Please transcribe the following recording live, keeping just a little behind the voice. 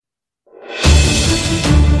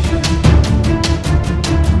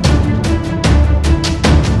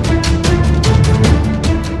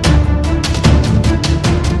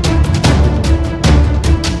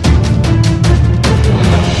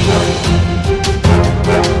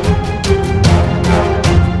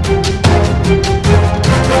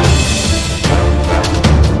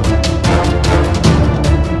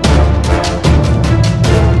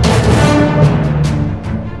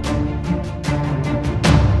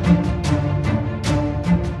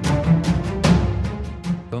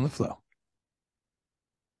flow.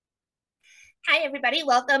 Hi, everybody.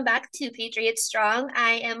 Welcome back to Patriots Strong.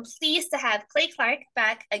 I am pleased to have Clay Clark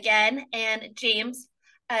back again and James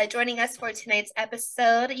joining us for tonight's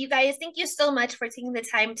episode. You guys, thank you so much for taking the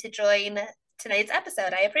time to join tonight's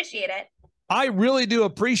episode. I appreciate it. I really do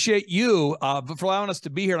appreciate you for allowing us to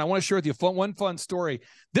be here. And I want to share with you one fun story.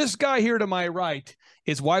 This guy here to my right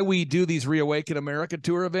is why we do these Reawaken America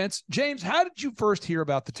tour events. James, how did you first hear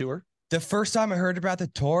about the tour? The first time I heard about the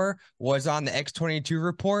tour was on the X22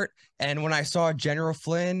 report. And when I saw General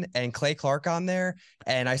Flynn and Clay Clark on there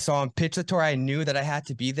and I saw him pitch the tour, I knew that I had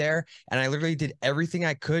to be there. And I literally did everything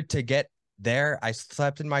I could to get there. I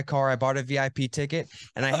slept in my car. I bought a VIP ticket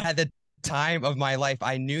and I had the time of my life.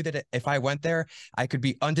 I knew that if I went there, I could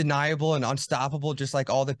be undeniable and unstoppable, just like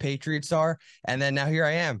all the Patriots are. And then now here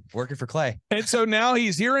I am working for Clay. And so now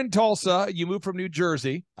he's here in Tulsa. You moved from New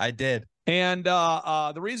Jersey. I did. And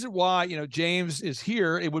the reason why, James is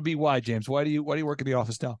here, it would be why, James? Why do you work at the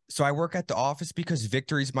office now? So I work at the office because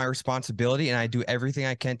victory is my responsibility and I do everything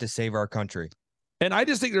I can to save our country. And I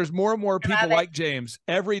just think there's more and more people like James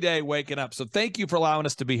every day waking up. So thank you for allowing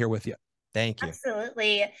us to be here with you. Thank you.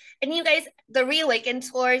 Absolutely. And you guys, the Reawaken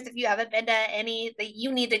tours, if you haven't been to any, that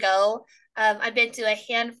you need to go. I've been to a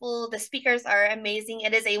handful. The speakers are amazing.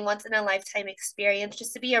 It is a once in a lifetime experience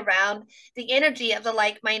just to be around the energy of the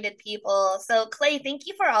like-minded people. So Clay, thank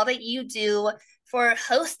you for all that you do for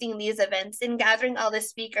hosting these events and gathering all the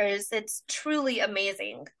speakers. It's truly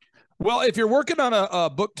amazing. Well, if you're working on a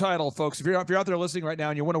book title, folks, if you're out there listening right now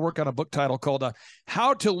and you want to work on a book title called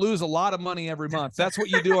How to Lose a Lot of Money Every Month, that's what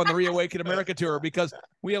you do on the Reawaken America tour, because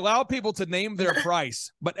we allow people to name their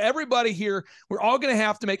price. But everybody here, we're all going to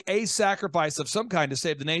have to make a sacrifice of some kind to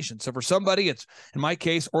save the nation. So for somebody, it's, in my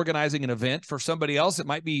case, organizing an event. For somebody else, it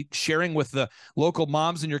might be sharing with the local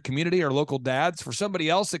moms in your community or local dads. For somebody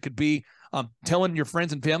else, it could be telling your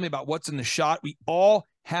friends and family about what's in the shot. We all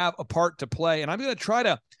have a part to play. And I'm going to try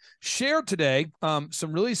to share today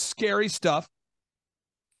some really scary stuff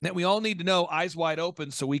that we all need to know, eyes wide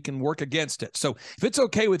open, so we can work against it. So if it's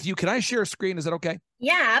okay with you, can I share a screen? Is that okay?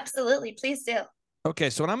 Yeah, absolutely. Please do.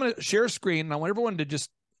 Okay, so I'm going to share a screen, and I want everyone to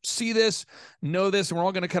just see this, know this, and we're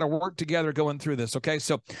all going to kind of work together going through this, okay?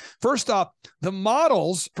 So first off, the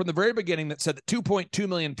models from the very beginning that said that 2.2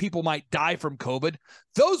 million people might die from COVID,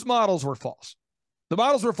 those models were false. The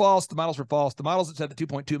models were false. The models were false. The models that said that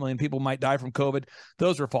 2.2 million people might die from COVID,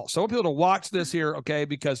 those were false. So I want people to watch this here, okay?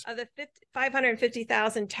 Because of the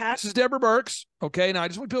 550,000 tests. This is Deborah Birx, okay? Now I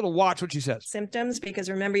just want people to watch what she says. Symptoms, because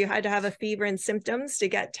remember, you had to have a fever and symptoms to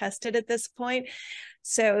get tested at this point.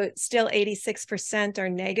 So still 86% are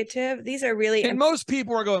negative. These are really... And most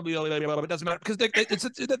people are going, it doesn't matter, because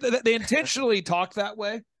they intentionally talk that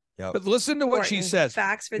way. Yep. But listen to what she says.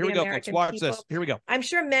 Facts for the American people. Watch this. Here we go. I'm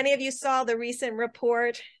sure many of you saw the recent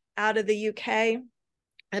report out of the UK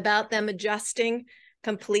about them adjusting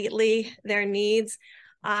completely their needs.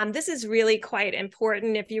 This is really quite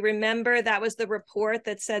important. If you remember, that was the report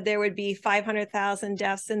that said there would be 500,000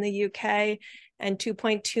 deaths in the UK and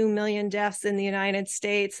 2.2 million deaths in the United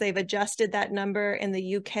States. They've adjusted that number in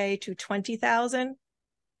the UK to 20,000.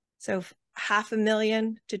 So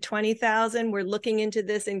 500,000 to 20,000. We're looking into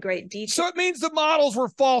this in great detail. So it means the models were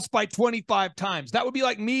false by 25 times. That would be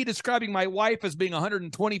like me describing my wife as being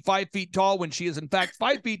 125 feet tall when she is in fact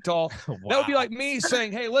 5 feet tall. Wow. That would be like me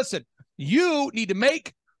saying, hey, listen, you need to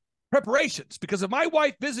make preparations, because if my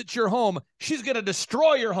wife visits your home, she's going to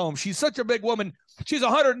destroy your home. She's such a big woman. She's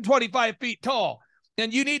 125 feet tall.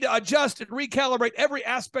 And you need to adjust and recalibrate every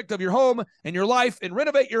aspect of your home and your life and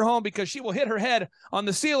renovate your home, because she will hit her head on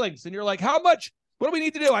the ceilings. And you're like, how much? What do we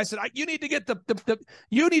need to do? I said, you need to get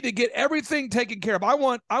you need to get everything taken care of. I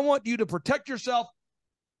want you to protect yourself,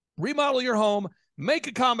 remodel your home, make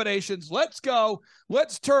accommodations. Let's go.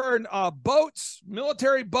 Let's turn boats,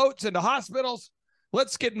 military boats, into hospitals.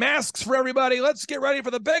 Let's get masks for everybody. Let's get ready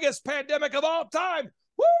for the biggest pandemic of all time.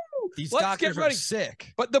 Woo! These doctors are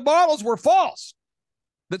sick. But the models were false.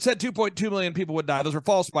 That said 2.2 million people would die. Those were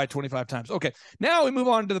false by 25 times. Okay, now we move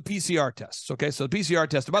on to the PCR tests. Okay, so the PCR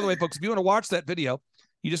test. And by the way, folks, if you want to watch that video,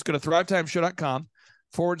 you just go to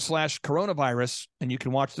thrivetimeshow.com/coronavirus, and you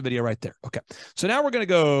can watch the video right there. Okay, so now we're going to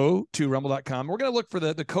go to rumble.com. We're going to look for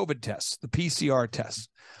the COVID tests, the PCR tests.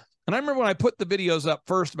 And I remember when I put the videos up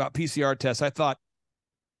first about PCR tests, I thought,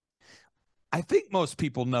 I think most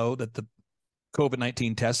people know that the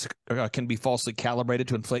COVID-19 tests can be falsely calibrated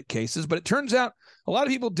to inflate cases, but it turns out A lot of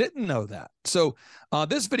people didn't know that. So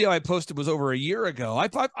this video I posted was over a year ago.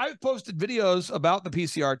 I've posted videos about the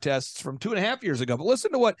PCR tests from 2.5 years ago, but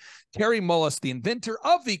listen to what Terry Mullis, the inventor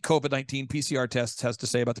of the COVID-19 PCR tests, has to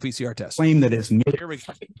say about the PCR test. Claim that it's Here we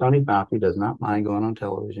go. Tony Fauci does not mind going on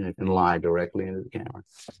television and can lie directly into the camera.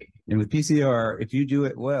 And with PCR, if you do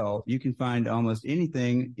it well, you can find almost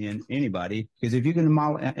anything in anybody, because if you can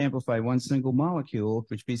amplify one single molecule,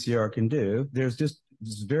 which PCR can do, there's just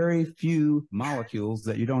very few molecules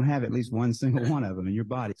that you don't have at least one single one of them in your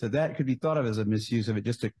body. So that could be thought of as a misuse of it,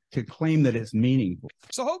 just to claim that it's meaningful.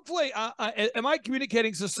 So hopefully, am I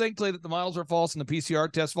communicating succinctly that the models are false and the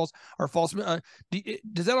PCR tests are false? Do you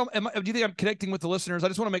think I'm connecting with the listeners? I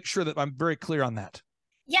just want to make sure that I'm very clear on that.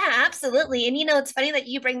 Yeah, absolutely. And it's funny that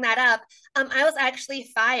you bring that up. I was actually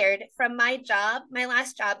fired from my job, my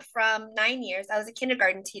last job, from 9 years. I was a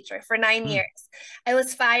kindergarten teacher for 9 years. I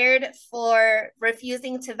was fired for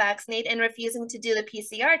refusing to vaccinate and refusing to do the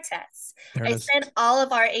PCR tests. I sent all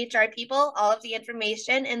of our HR people all of the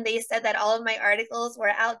information, and they said that all of my articles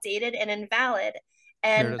were outdated and invalid.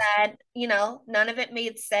 And that, none of it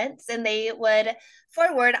made sense. And they would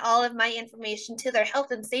forward all of my information to their health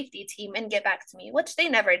and safety team and get back to me, which they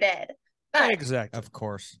never did. But exactly. Of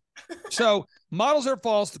course. So models are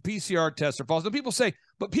false. The PCR tests are false. And people say,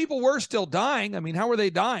 but people were still dying. I mean, how were they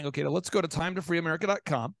dying? Okay, now let's go to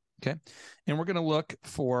timetofreeamerica.com. Okay. And we're going to look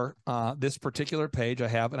for this particular page I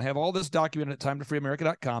have. And I have all this documented at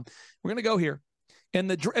timetofreeamerica.com. We're going to go here. And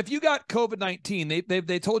if you got COVID-19,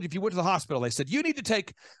 they told you, if you went to the hospital, they said, you need to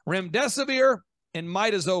take remdesivir and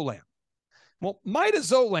midazolam. Well,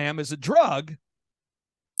 midazolam is a drug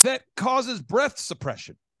that causes breath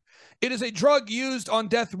suppression. It is a drug used on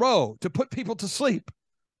death row to put people to sleep.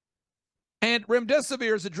 And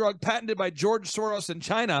remdesivir is a drug patented by George Soros in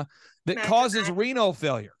China that causes renal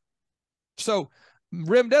failure. So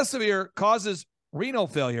remdesivir causes renal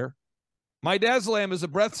failure. Midazolam is a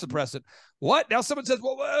breath suppressant. What? Now someone says,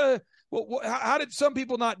 well, how did some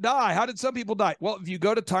people not die? How did some people die? Well, if you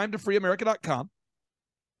go to timetofreeamerica.com,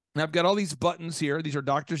 and I've got all these buttons here. These are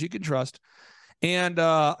doctors you can trust. And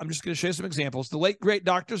I'm just going to show you some examples. The late, great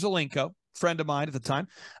Dr. Zelenko, friend of mine at the time,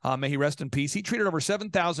 may he rest in peace. He treated over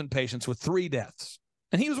 7,000 patients with 3 deaths.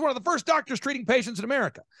 And he was one of the first doctors treating patients in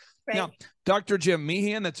America. Right. Now, Dr. Jim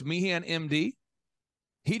Meehan, that's Meehan MD,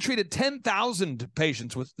 he treated 10,000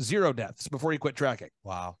 patients with 0 deaths before he quit tracking.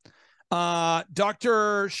 Wow.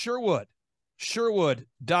 Dr. Sherwood.tv,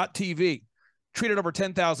 treated over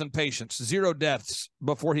 10,000 patients, 0 deaths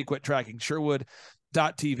before he quit tracking.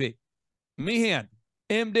 Sherwood.tv. Meehan,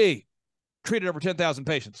 MD, treated over 10,000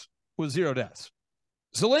 patients with 0 deaths.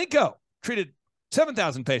 Zelenko treated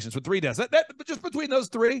 7,000 patients with 3 deaths. That just between those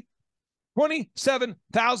 3,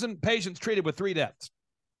 27,000 patients treated with 3 deaths.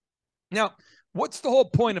 Now, what's the whole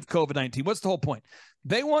point of COVID-19? What's the whole point?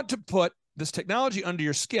 They want to put this technology under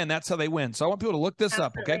your skin. That's how they win. So I want people to look this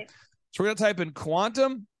up, okay? So we're going to type in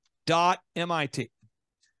quantum.mit.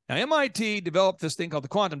 Now, MIT developed this thing called the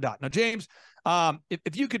quantum dot. Now, James,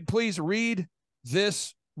 if you could please read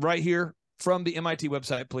this right here from the MIT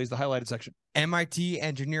website, please, the highlighted section. MIT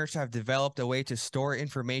engineers have developed a way to store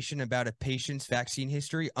information about a patient's vaccine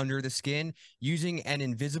history under the skin using an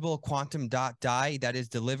invisible quantum dot dye that is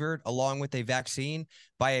delivered along with a vaccine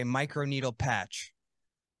by a microneedle patch.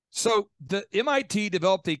 So the MIT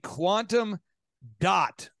developed a quantum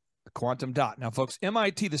dot. Now, folks,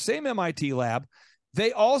 MIT, the same MIT lab,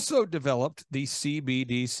 they also developed the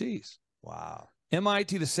CBDCs. Wow.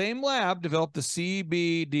 MIT, the same lab, developed the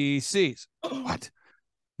CBDCs. What?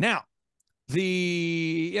 Now,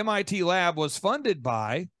 the MIT lab was funded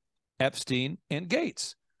by Epstein and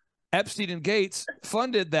Gates. Epstein and Gates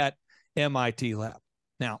funded that MIT lab.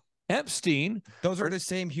 Now, Epstein... Those are the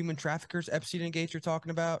same human traffickers Epstein and Gates you're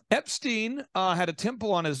talking about? Epstein had a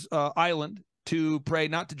temple on his island to pray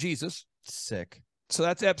not to Jesus. Sick. So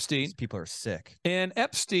that's Epstein. These people are sick. And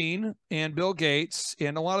Epstein and Bill Gates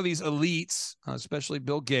and a lot of these elites, especially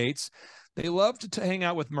Bill Gates, they love to hang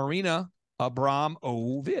out with Marina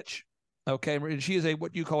Abramovich. Okay, she is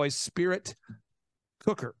what you call a spirit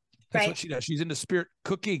cooker. That's what she does. She's into spirit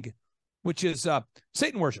cooking, which is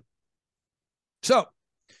Satan worship. So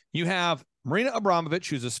you have Marina Abramovich,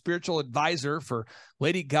 who's a spiritual advisor for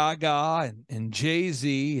Lady Gaga and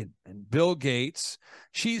Jay-Z and Bill Gates.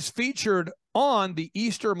 She's featured on the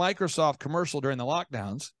Easter Microsoft commercial during the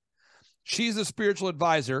lockdowns. She's a spiritual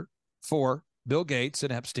advisor for Bill Gates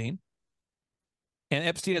and Epstein. And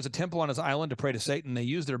Epstein has a temple on his island to pray to Satan. They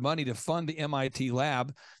use their money to fund the MIT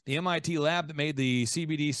lab that made the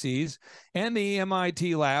CBDCs, and the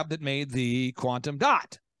MIT lab that made the quantum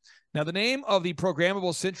dot. Now, the name of the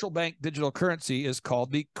programmable central bank digital currency is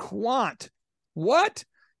called the Quant. What?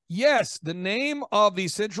 Yes, the name of the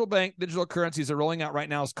central bank digital currencies they're rolling out right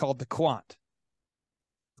now is called the Quant.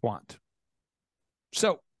 Quant.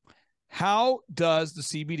 So how does the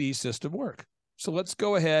CBD system work? So let's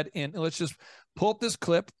go ahead and let's just pull up this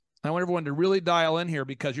clip. I want everyone to really dial in here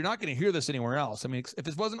because you're not going to hear this anywhere else. I mean, if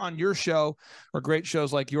this wasn't on your show or great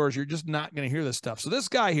shows like yours, you're just not going to hear this stuff. So this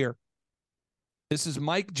guy here, this is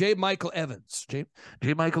J. Michael Evans. J.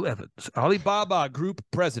 Michael Evans, Alibaba Group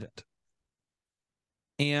president.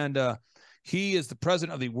 And he is the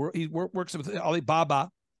president of the world. He works with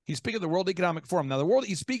Alibaba. He's speaking at the World Economic Forum. Now,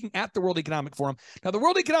 he's speaking at the World Economic Forum. Now, the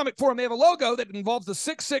World Economic Forum, they have a logo that involves the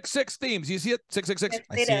 666 themes. You see it? 666?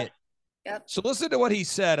 I see it. Yep. So listen to what he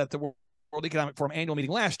said at the World Economic Forum annual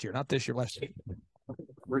meeting last year, not this year, last year.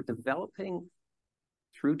 We're developing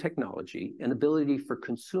through technology an ability for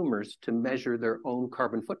consumers to measure their own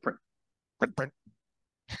carbon footprint.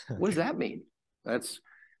 What does that mean?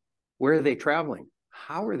 Where are they traveling?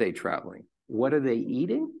 How are they traveling? What are they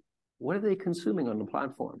eating? What are they consuming on the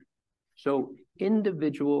platform? So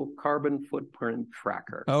individual carbon footprint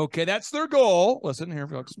tracker. Okay, that's their goal. Listen here,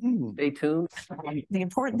 folks. Stay tuned. The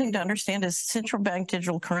important thing to understand is central bank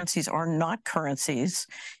digital currencies are not currencies.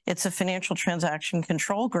 It's a financial transaction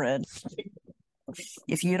control grid.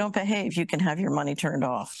 If you don't behave, you can have your money turned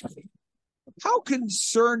off. How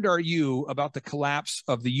concerned are you about the collapse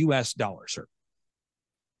of the U.S. dollar, sir?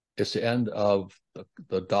 It's the end of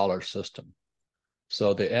the dollar system.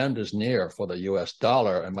 So the end is near for the U.S.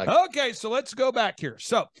 dollar. Okay, so let's go back here.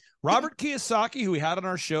 So Robert Kiyosaki, who we had on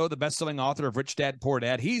our show, the best-selling author of Rich Dad, Poor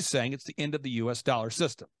Dad, he's saying it's the end of the U.S. dollar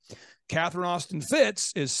system. Catherine Austin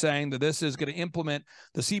Fitts is saying that this is going to implement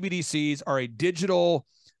the CBDCs are a digital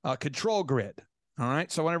control grid. All right,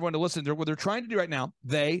 so I want everyone to listen to what they're trying to do right now.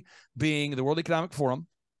 They, being the World Economic Forum,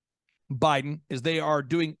 Biden, is they are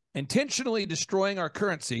intentionally destroying our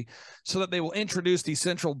currency so that they will introduce the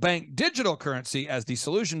central bank digital currency as the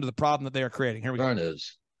solution to the problem that they are creating. Here we go.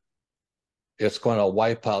 It's going to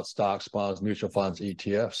wipe out stocks, bonds, mutual funds,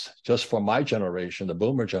 ETFs. Just for my generation, the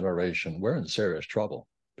boomer generation, we're in serious trouble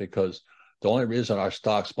because the only reason our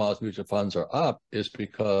stocks, bonds, mutual funds are up is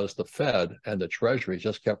because the Fed and the Treasury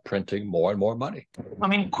just kept printing more and more money. I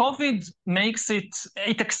mean, COVID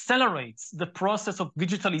it accelerates the process of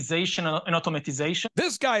digitalization and automatization.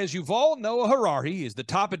 This guy is Yuval Noah Harari. He is the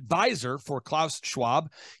top advisor for Klaus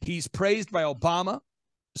Schwab. He's praised by Obama,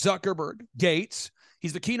 Zuckerberg, Gates.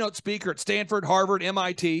 He's the keynote speaker at Stanford, Harvard,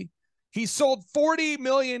 MIT. He sold 40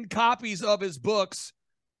 million copies of his books.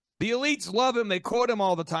 The elites love him. They quote him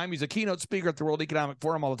all the time. He's a keynote speaker at the World Economic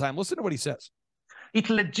Forum all the time. Listen to what he says. It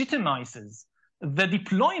legitimizes the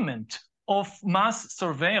deployment of mass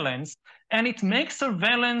surveillance, and it makes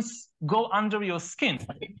surveillance go under your skin.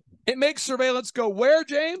 It makes surveillance go where,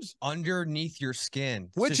 James? Underneath your skin.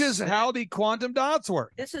 Which is how the quantum dots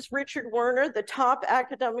work. This is Richard Werner, the top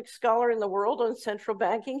academic scholar in the world on central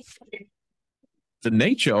banking. The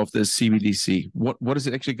nature of this CBDC, what is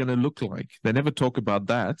it actually going to look like? They never talk about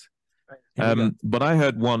that. But I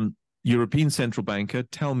heard one European central banker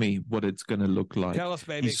tell me what it's going to look like. Tell us,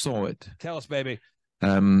 baby. He saw it. Tell us, baby.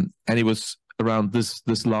 And it was around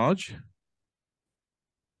this large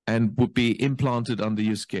and would be implanted under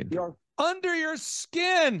your skin. Under your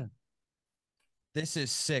skin. This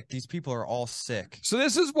is sick. These people are all sick. So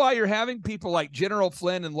this is why you're having people like General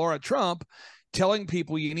Flynn and Laura Trump telling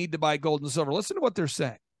people you need to buy gold and silver. Listen to what they're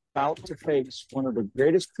saying. About to face one of the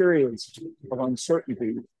greatest periods of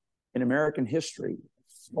uncertainty in American history.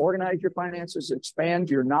 Organize your finances, expand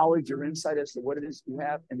your knowledge, your insight as to what it is you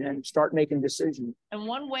have, and then start making decisions. And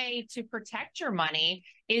one way to protect your money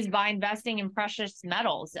is by investing in precious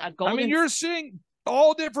metals. Gold. I mean, you're seeing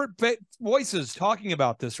all different voices talking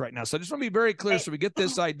about this right now. So I just want to be very clear so we get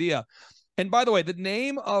this idea. And by the way, the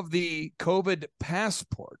name of the COVID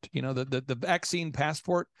passport, you know, the vaccine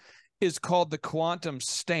passport is called the quantum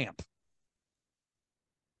stamp.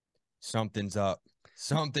 Something's up.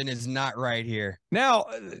 Something is not right here. Now,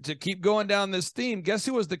 to keep going down this theme, guess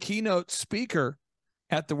who was the keynote speaker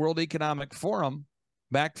at the World Economic Forum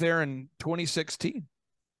back there in 2016,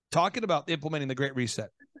 talking about implementing the Great Reset?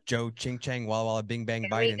 Joe Ching Chang Walla Walla Bing Bang Here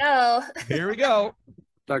Biden. we go. Here we go.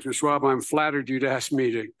 Dr. Schwab, I'm flattered you'd asked me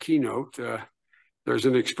to keynote. There's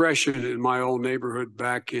an expression in my old neighborhood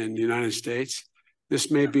back in the United States. This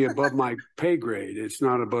may be above my pay grade. It's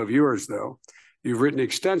not above yours, though. You've written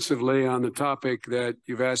extensively on the topic that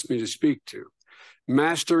you've asked me to speak to,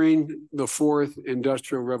 mastering the fourth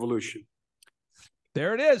industrial revolution.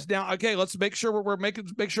 There it is. Now, okay, let's make sure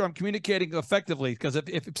make sure I'm communicating effectively, because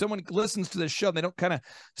if someone listens to this show and they don't kind of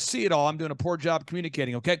see it all, I'm doing a poor job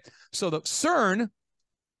communicating. Okay, so the CERN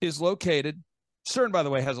is located CERN, by the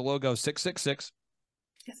way, has a logo 666.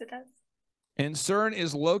 Yes, it does. And CERN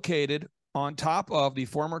is located on top of the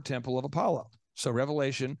former Temple of Apollo. So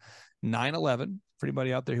Revelation 9:11, for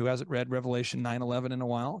anybody out there who hasn't read Revelation 9:11 in a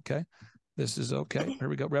while, okay, this is okay. Here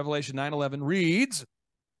we go. Revelation 9:11 reads,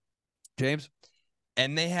 James.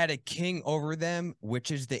 And they had a king over them,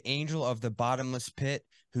 which is the angel of the bottomless pit,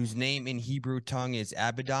 whose name in Hebrew tongue is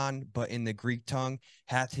Abaddon, but in the Greek tongue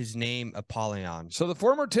hath his name Apollyon. So the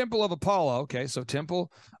former Temple of Apollo, okay, so Temple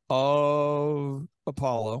of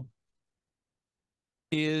Apollo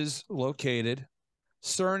is located,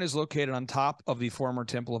 CERN is located on top of the former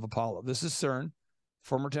Temple of Apollo. This is CERN,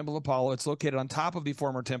 former Temple of Apollo. It's located on top of the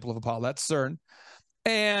former Temple of Apollo. That's CERN.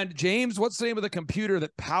 And James, what's the name of the computer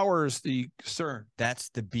that powers the CERN? That's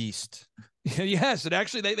the Beast. Yes, it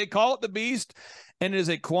actually, they call it the Beast, and it is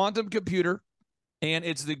a quantum computer, and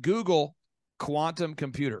it's the Google quantum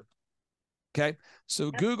computer. Okay, so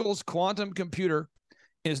Google's quantum computer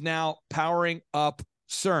is now powering up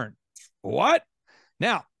CERN. What?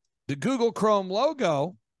 Now, the Google Chrome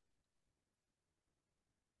logo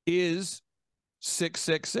is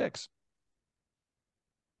 666.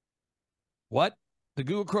 What? The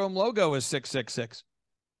Google Chrome logo is 666.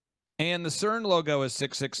 And the CERN logo is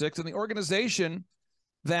 666. And the organization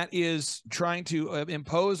that is trying to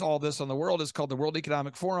impose all this on the world is called the World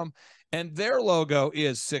Economic Forum. And their logo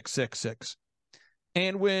is 666.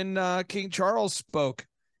 And when King Charles spoke,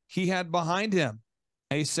 he had behind him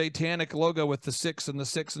a satanic logo with the 6 and the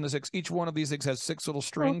 6 and the 6. Each one of these things has 6 little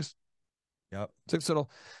strings. Yep. 6 little.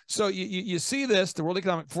 So you see this, the World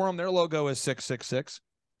Economic Forum, their logo is 666.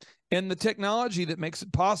 And the technology that makes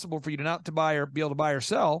it possible for you to not to buy or be able to buy or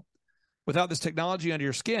sell without this technology under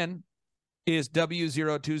your skin is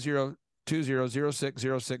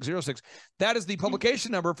W02020060606. That is the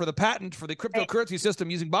publication number for the patent for the cryptocurrency system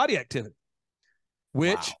using body activity,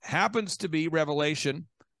 which happens to be Revelation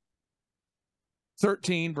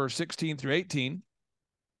 13, verse 16 through 18.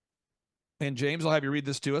 And James, I'll have you read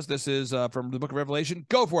this to us. This is from the book of Revelation.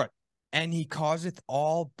 Go for it. And he causeth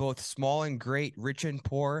all, both small and great, rich and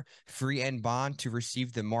poor, free and bond, to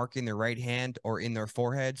receive the mark in their right hand or in their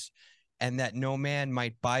foreheads, and that no man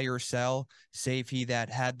might buy or sell, save he that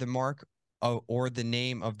had the mark or the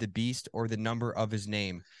name of the beast or the number of his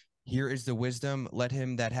name. Here is the wisdom. Let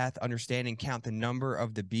him that hath understanding count the number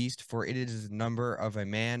of the beast, for it is the number of a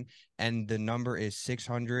man, and the number is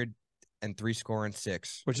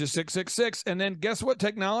 666. Which is 666. And then guess what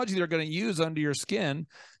technology they're going to use under your skin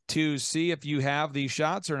to see if you have these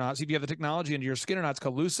shots or not. See if you have the technology under your skin or not. It's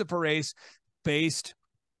called luciferase-based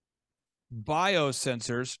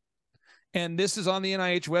biosensors. And this is on the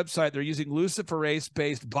NIH website. They're using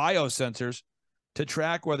luciferase-based biosensors to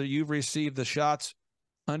track whether you've received the shots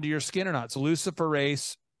under your skin or not. It's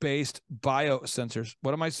luciferase-based biosensors.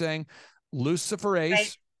 What am I saying?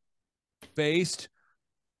 Luciferase-based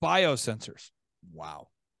biosensors. Wow.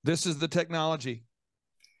 This is the technology.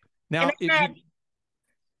 Now,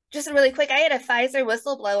 just really quick, I had a Pfizer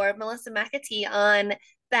whistleblower, Melissa McAtee, on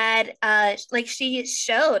that. Like she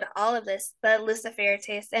showed all of this, the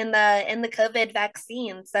luciferase and the COVID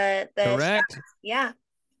vaccines. Correct. Shots. Yeah.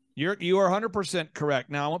 You are 100% correct.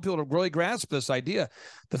 Now, I want people to really grasp this idea.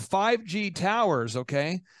 The 5G towers,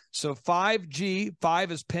 okay? So 5G,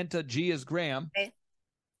 5 is penta, G is gram. Okay.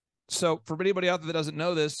 So for anybody out there that doesn't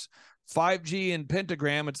know this, 5G and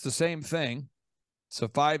pentagram, it's the same thing. So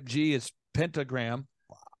 5G is pentagram.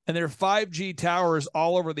 And there are 5G towers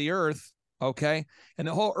all over the earth, okay? And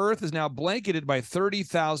the whole earth is now blanketed by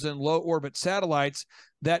 30,000 low-orbit satellites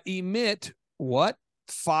that emit what?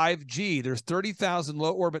 5G. There's 30,000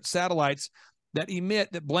 low-orbit satellites that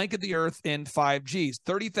blanket the earth in 5Gs.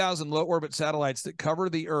 30,000 low-orbit satellites that cover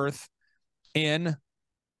the earth in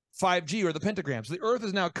 5G, or the pentagram. So the earth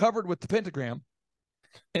is now covered with the pentagram.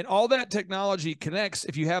 And all that technology connects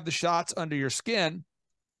if you have the shots under your skin.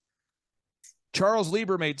 Charles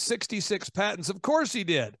Lieber made 66 patents. Of course he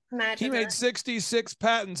did. Imagine he made 66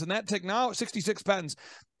 patents, and that technology, 66 patents.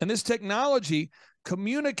 And this technology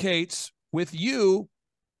communicates with you.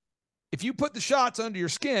 If you put the shots under your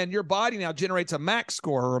skin, your body now generates a MAC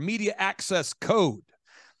score, or a media access code.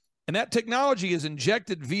 And that technology is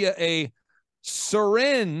injected via a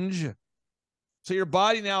syringe. So your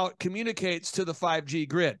body now communicates to the 5G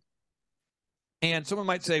grid. And someone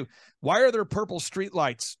might say, why are there purple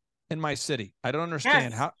streetlights in my city? I don't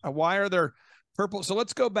understand. Yes. Why are there purple? So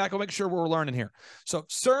let's go back. I'll make sure we're learning here. So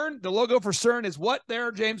CERN, the logo for CERN is what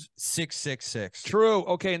there, James? 666. True.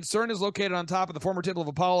 Okay. And CERN is located on top of the former Temple of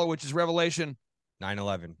Apollo, which is Revelation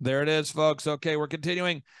 9:11. There it is, folks. Okay. We're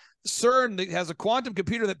continuing. CERN that has a quantum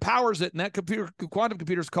computer that powers it, and that quantum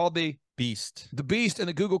computer is called the Beast. The Beast, and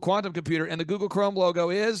the Google quantum computer, and the Google Chrome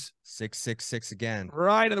logo is 666 again.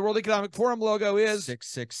 Right, and the World Economic Forum logo is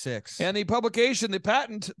 666. And the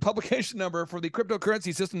patent publication number for the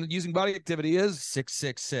cryptocurrency system using body activity is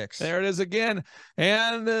 666. There it is again.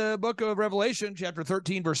 And the book of Revelation, chapter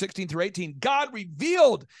 13, verse 16 through 18, God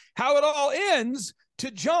revealed how it all ends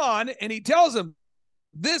to John, and he tells him,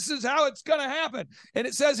 this is how it's going to happen. And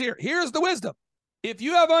it says here, here's the wisdom. If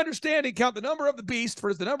you have understanding, count the number of the beast, for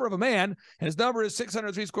it's the number of a man, and his number is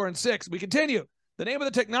 603 We continue. The name of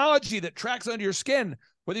the technology that tracks under your skin,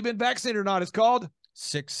 whether you've been vaccinated or not, is called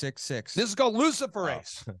 666. This is called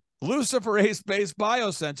luciferase. Luciferase-based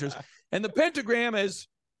biosensors. And the pentagram is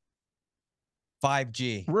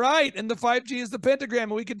 5G. Right, and the 5G is the pentagram.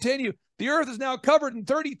 And we continue. The Earth is now covered in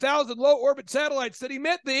 30,000 low-orbit satellites that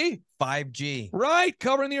emit the 5G. Right,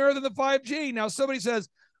 covering the Earth in the 5G. Now, somebody says,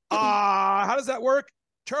 how does that work?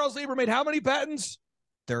 Charles Lieber made how many patents?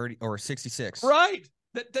 30 or 66. Right,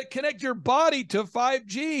 that connect your body to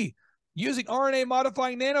 5G using RNA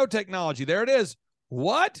modifying nanotechnology. There it is.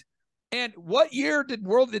 What? And what year did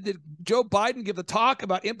Joe Biden give the talk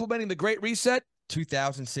about implementing the Great Reset?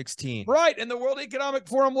 2016. Right, and the World Economic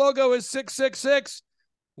Forum logo is 666.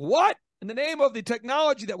 What? In the name of the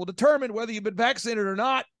technology that will determine whether you've been vaccinated or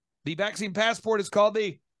not, the vaccine passport is called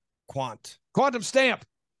the quantum stamp.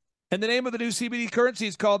 And the name of the new CBD currency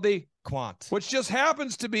is called the Quant, which just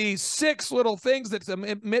happens to be 6 little things that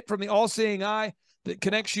emit from the all-seeing eye that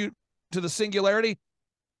connects you to the singularity.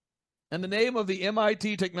 And the name of the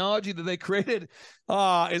MIT technology that they created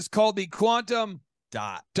is called the quantum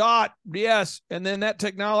dot. Yes. And then that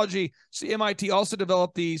technology, MIT also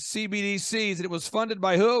developed the CBDCs, and it was funded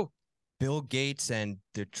by who? Bill Gates and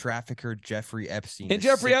the trafficker Jeffrey Epstein. And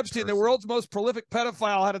Jeffrey Epstein, the world's most prolific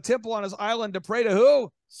pedophile, had a temple on his island to pray to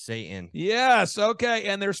who? Satan. Yes. Okay.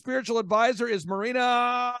 And their spiritual advisor is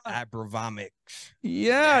Marina Abramovich.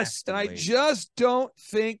 Yes. Nasty And I lady. just don't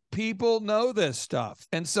think people know this stuff.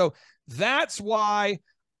 And so that's why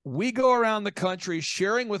we go around the country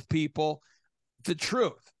sharing with people the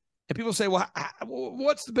truth. And people say, well,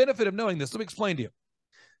 what's the benefit of knowing this? Let me explain to you.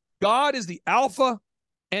 God is the Alpha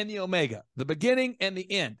and the Omega, the beginning and the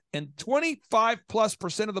end. And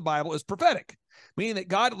 25+% of the Bible is prophetic, meaning that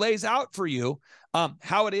God lays out for you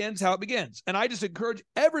how it ends, how it begins. And I just encourage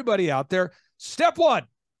everybody out there, step 1,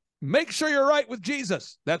 make sure you're right with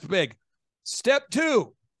Jesus. That's big. Step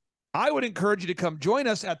 2, I would encourage you to come join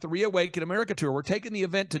us at the Reawaken America Tour. We're taking the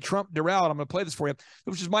event to Trump Doral. I'm going to play this for you,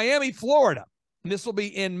 which is Miami, Florida. And this will be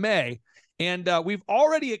in May. And we've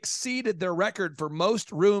already exceeded their record for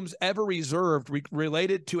most rooms ever reserved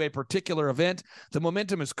related to a particular event. The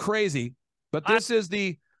momentum is crazy, but this is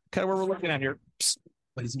the kind of where we're looking at here. Psst,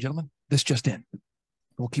 ladies and gentlemen, this just in.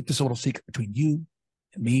 We'll keep this a little secret between you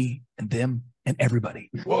and me and them and everybody.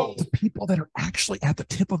 Whoa. The people that are actually at the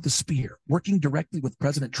tip of the spear, working directly with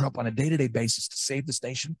President Trump on a day-to-day basis to save this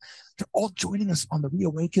nation, they're all joining us on the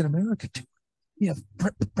Reawaken America Tour. We have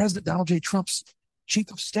President Donald J. Trump's Chief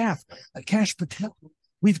of Staff, Kash Patel.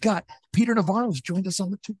 We've got Peter Navarro's joined us on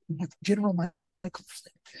the tour. We have General Michael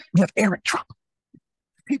Flynn. We have Eric Trump.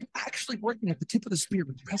 People actually working at the tip of the spear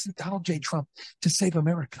with President Donald J. Trump to save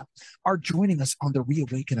America are joining us on the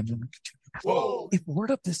Reawaken America Tour. Whoa. If word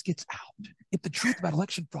of this gets out, if the truth about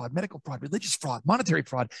election fraud, medical fraud, religious fraud, monetary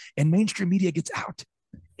fraud, and mainstream media gets out,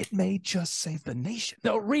 it may just save the nation.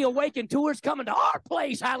 The Reawaken Tour is coming to our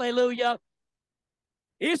place. Hallelujah.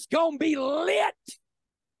 It's going to be lit.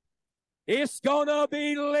 It's going to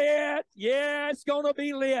be lit. Yeah, it's going to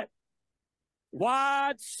be lit.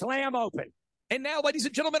 Wide slam open. And now, ladies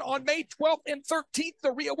and gentlemen, on May 12th and 13th,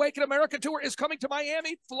 the Reawaken America Tour is coming to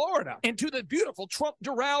Miami, Florida, and to the beautiful Trump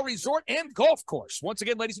Doral Resort and Golf Course. Once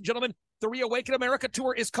again, ladies and gentlemen, the Reawaken America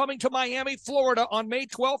Tour is coming to Miami, Florida on May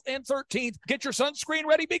 12th and 13th. Get your sunscreen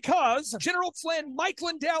ready because General Flynn, Mike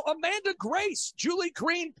Lindell, Amanda Grace, Julie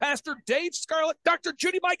Green, Pastor Dave Scarlett, Dr.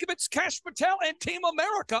 Judy Mikovits, Kash Patel, and Team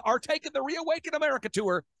America are taking the Reawaken America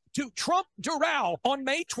Tour to Trump Doral on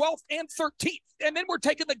May 12th and 13th. And then we're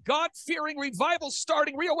taking the God-fearing revival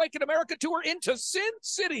starting Reawaken America Tour into Sin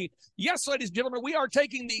City. Yes, ladies and gentlemen, we are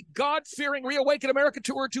taking the God-fearing Reawaken America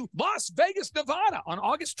Tour to Las Vegas, Nevada on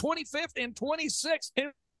August 25th and 26th.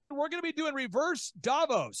 And we're going to be doing reverse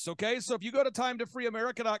Davos, okay? So if you go to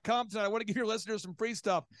timetofreeamerica.com tonight, I want to give your listeners some free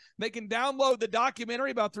stuff. They can download the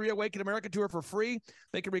documentary about the Reawaken America Tour for free.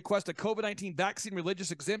 They can request a COVID-19 vaccine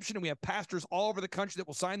religious exemption, and we have pastors all over the country that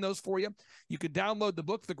will sign those for you. You can download the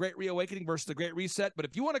book, The Great Reawakening versus The Great Reset. But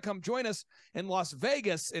if you want to come join us in Las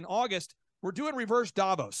Vegas in August, we're doing reverse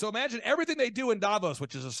Davos. So imagine everything they do in Davos,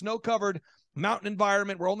 which is a snow-covered mountain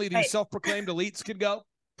environment where only these self-proclaimed elites can go.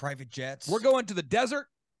 Private jets. We're going to the desert.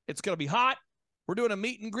 It's going to be hot. We're doing a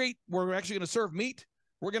meet and greet. We're actually going to serve meat.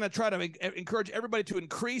 We're going to try to encourage everybody to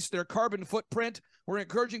increase their carbon footprint. We're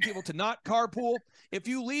encouraging people to not carpool. If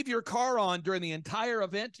you leave your car on during the entire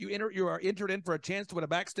event, you are entered in for a chance to win a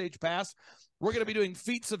backstage pass. We're going to be doing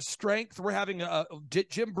feats of strength. We're having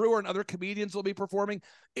Jim Brewer and other comedians will be performing.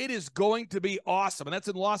 It is going to be awesome. And that's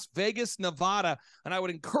in Las Vegas, Nevada. And I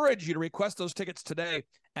would encourage you to request those tickets today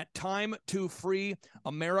at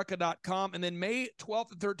timetofreeamerica.com. And then May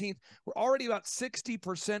 12th and 13th, we're already about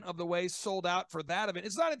 60% of the way sold out for that event.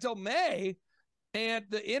 It's not until May. And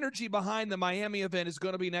the energy behind the Miami event is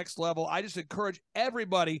going to be next level. I just encourage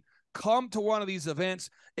everybody, come to one of these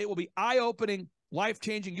events. It will be eye-opening,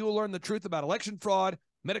 life-changing. You will learn the truth about election fraud,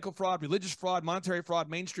 medical fraud, religious fraud, monetary fraud,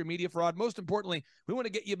 mainstream media fraud. Most importantly, we want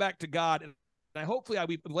to get you back to God. And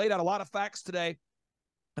we've laid out a lot of facts today.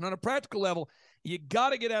 And on a practical level, you got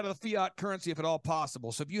to get out of the fiat currency if at all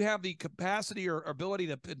possible. So if you have the capacity or ability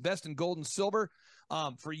to invest in gold and silver,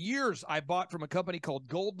 for years, I bought from a company called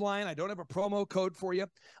Goldline. I don't have a promo code for you.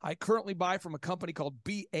 I currently buy from a company called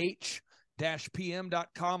BH-PM.com.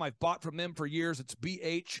 I've bought from them for years. It's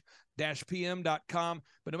BH-PM.com.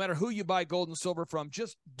 But no matter who you buy gold and silver from,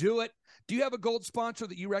 just do it. Do you have a gold sponsor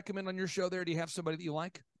that you recommend on your show there? Do you have somebody that you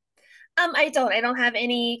like? I don't have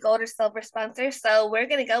any gold or silver sponsors, so we're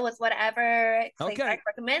going to go with whatever Clay Clark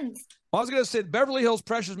recommends. Well, I was going to say Beverly Hills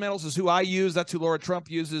Precious Metals is who I use. That's who Laura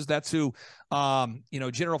Trump uses. That's who,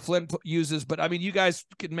 General Flynn uses. But I mean, you guys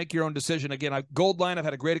can make your own decision. Again, Goldline, I've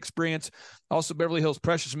had a great experience. Also, Beverly Hills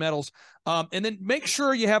Precious Metals. And then make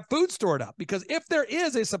sure you have food stored up, because if there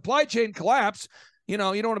is a supply chain collapse, you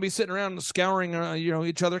don't want to be sitting around scouring,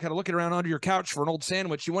 each other, kind of looking around under your couch for an old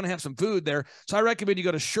sandwich. You want to have some food there. So I recommend you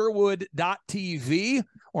go to Sherwood.tv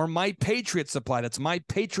or My Patriot Supply. That's My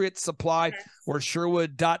Patriot Supply or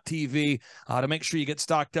Sherwood.tv to make sure you get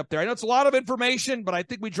stocked up there. I know it's a lot of information, but I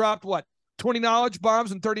think we dropped, 20 knowledge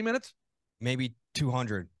bombs in 30 minutes? Maybe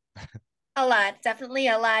 200. A lot, definitely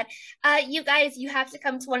a lot. You guys, you have to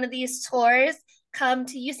come to one of these tours.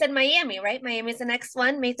 You said Miami, right? Miami's the next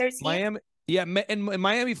one, May 13th. Miami. Yeah, in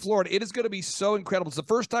Miami, Florida, it is going to be so incredible. It's the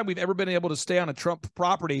first time we've ever been able to stay on a Trump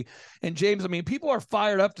property. And James, I mean, people are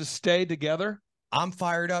fired up to stay together. I'm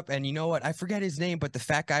fired up. And you know what? I forget his name, but the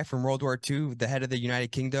fat guy from World War II, the head of the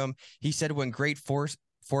United Kingdom, he said when great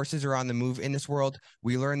forces are on the move in this world,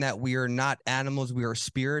 we learn that we are not animals, we are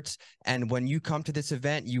spirits. And when you come to this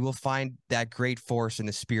event, you will find that great force in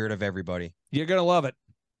the spirit of everybody. You're going to love it.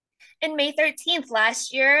 And May 13th,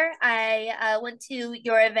 last year, I went to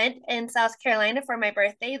your event in South Carolina for my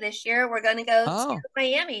birthday. This year, we're going to go to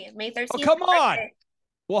Miami, May 13th. Oh, come on.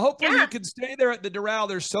 Well, hopefully you can stay there at the Doral.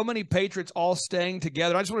 There's so many patriots all staying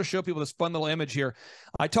together. I just want to show people this fun little image here.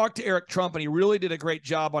 I talked to Eric Trump, and he really did a great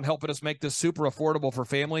job on helping us make this super affordable for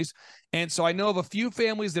families. And so I know of a few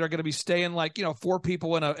families that are going to be staying 4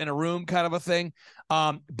 people in a room kind of a thing.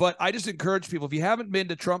 But I just encourage people, if you haven't been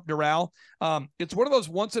to Trump Doral, it's one of those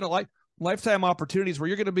once in a lifetime opportunities where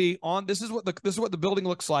you're going to be on. This is what the building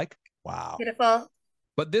looks like. Wow. Beautiful.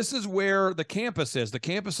 But this is where the campus is. The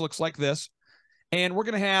campus looks like this. And we're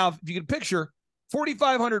going to have, if you can picture,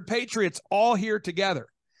 4,500 patriots all here together.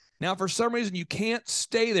 Now, for some reason, you can't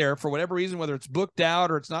stay there for whatever reason, whether it's booked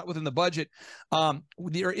out or it's not within the budget.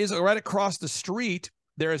 There is right across the street,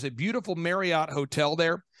 there is a beautiful Marriott hotel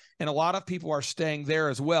there. And a lot of people are staying there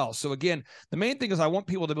as well. So again, the main thing is I want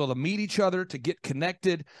people to be able to meet each other, to get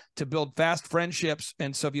connected, to build fast friendships.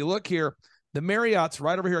 And so if you look here, the Marriott's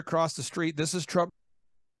right over here across the street. This is Trump,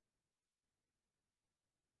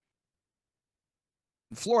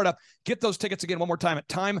 Florida. Get those tickets again one more time at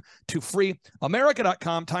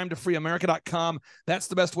timetofreeamerica.com, timetofreeamerica.com. That's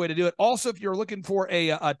the best way to do it. Also, if you're looking for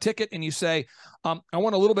a ticket and you say, I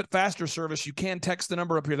want a little bit faster service, you can text the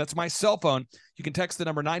number up here. That's my cell phone. You can text the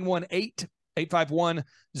number 918-851-0102,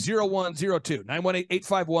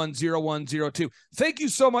 918-851-0102. Thank you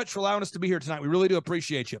so much for allowing us to be here tonight. We really do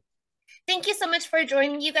appreciate you. Thank you so much for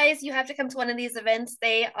joining, you guys. You have to come to one of these events.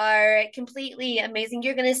 They are completely amazing.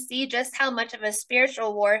 You're going to see just how much of a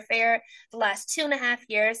spiritual warfare the last 2.5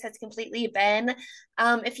 years has completely been.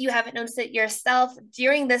 If you haven't noticed it yourself,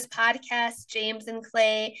 during this podcast, James and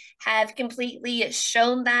Clay have completely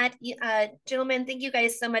shown that. Gentlemen, thank you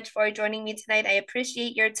guys so much for joining me tonight. I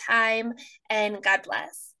appreciate your time, and God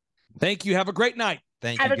bless. Thank you. Have a great night.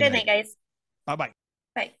 Have a good night, guys. Bye-bye.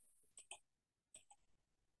 Bye.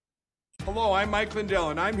 Hello, I'm Mike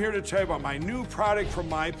Lindell, and I'm here to tell you about my new product from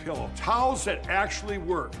MyPillow, towels that actually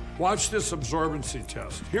work. Watch this absorbency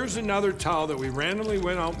test. Here's another towel that we randomly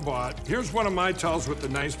went out and bought. Here's one of my towels with the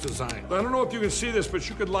nice design. I don't know if you can see this, but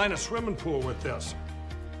you could line a swimming pool with this.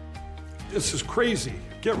 This is crazy.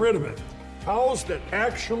 Get rid of it. Towels that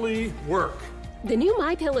actually work. The new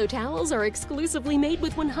MyPillow towels are exclusively made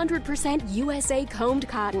with 100% USA combed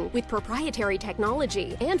cotton with proprietary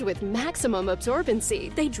technology and with maximum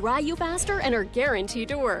absorbency. They dry you faster and are guaranteed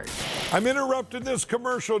to work. I'm interrupting this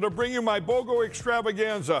commercial to bring you my BOGO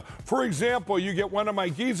extravaganza. For example, you get one of my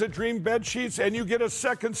Giza Dream bed sheets and you get a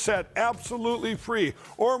second set absolutely free,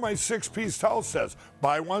 or my 6-piece towel sets.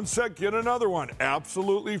 Buy one set, get another one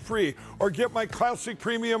absolutely free, or get my classic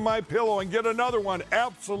premium MyPillow and get another one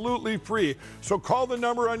absolutely free. So call the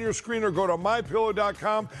number on your screen or go to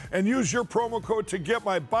mypillow.com and use your promo code to get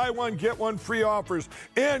my buy one get one free offers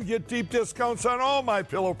and get deep discounts on all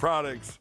MyPillow products.